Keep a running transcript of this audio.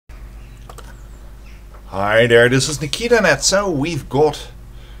Hi there, this is NikitaNet. So we've got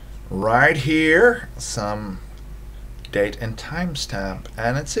right here some date and timestamp,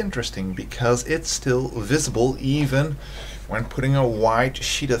 and it's interesting because it's still visible even when putting a white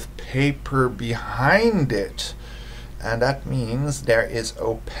sheet of paper behind it. And that means there is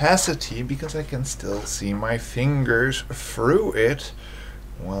opacity because I can still see my fingers through it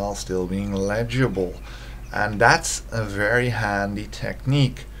while still being legible. And that's a very handy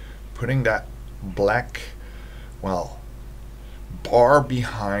technique, putting that black, well, bar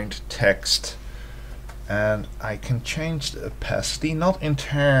behind text. And I can change the opacity, not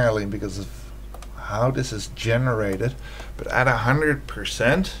entirely because of how this is generated, but at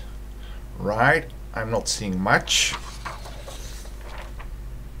 100%, right, I'm not seeing much.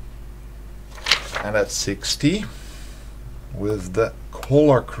 And at 60, with the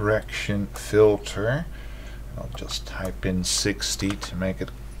color correction filter, I'll just type in 60 to make it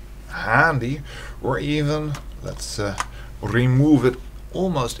handy, or even let's remove it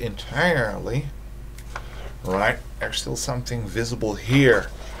almost entirely. Right, there's still something visible here.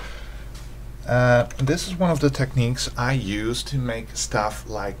 This is one of the techniques I use to make stuff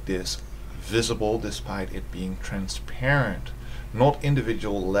like this visible despite it being transparent. Not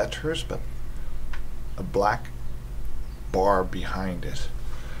individual letters, but a black bar behind it.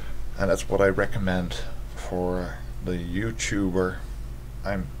 And that's what I recommend for the YouTuber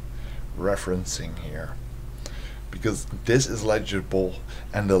I'm referencing here, because this is legible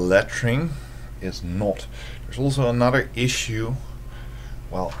and the lettering is not. There's also another issue.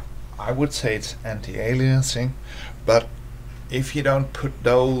 Well, I would say it's anti-aliasing, but if you don't put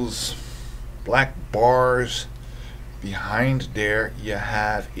those black bars behind there, you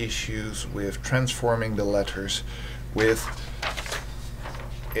have issues with transforming the letters, with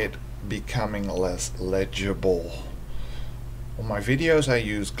it becoming less legible. On my videos I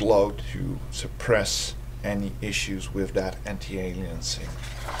use glow to suppress any issues with that anti-aliasing,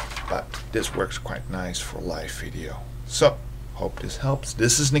 but this works quite nice for live video. So, hope this helps.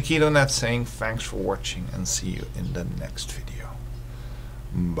 This is NikitaNet saying thanks for watching and see you in the next video.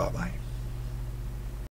 Bye bye.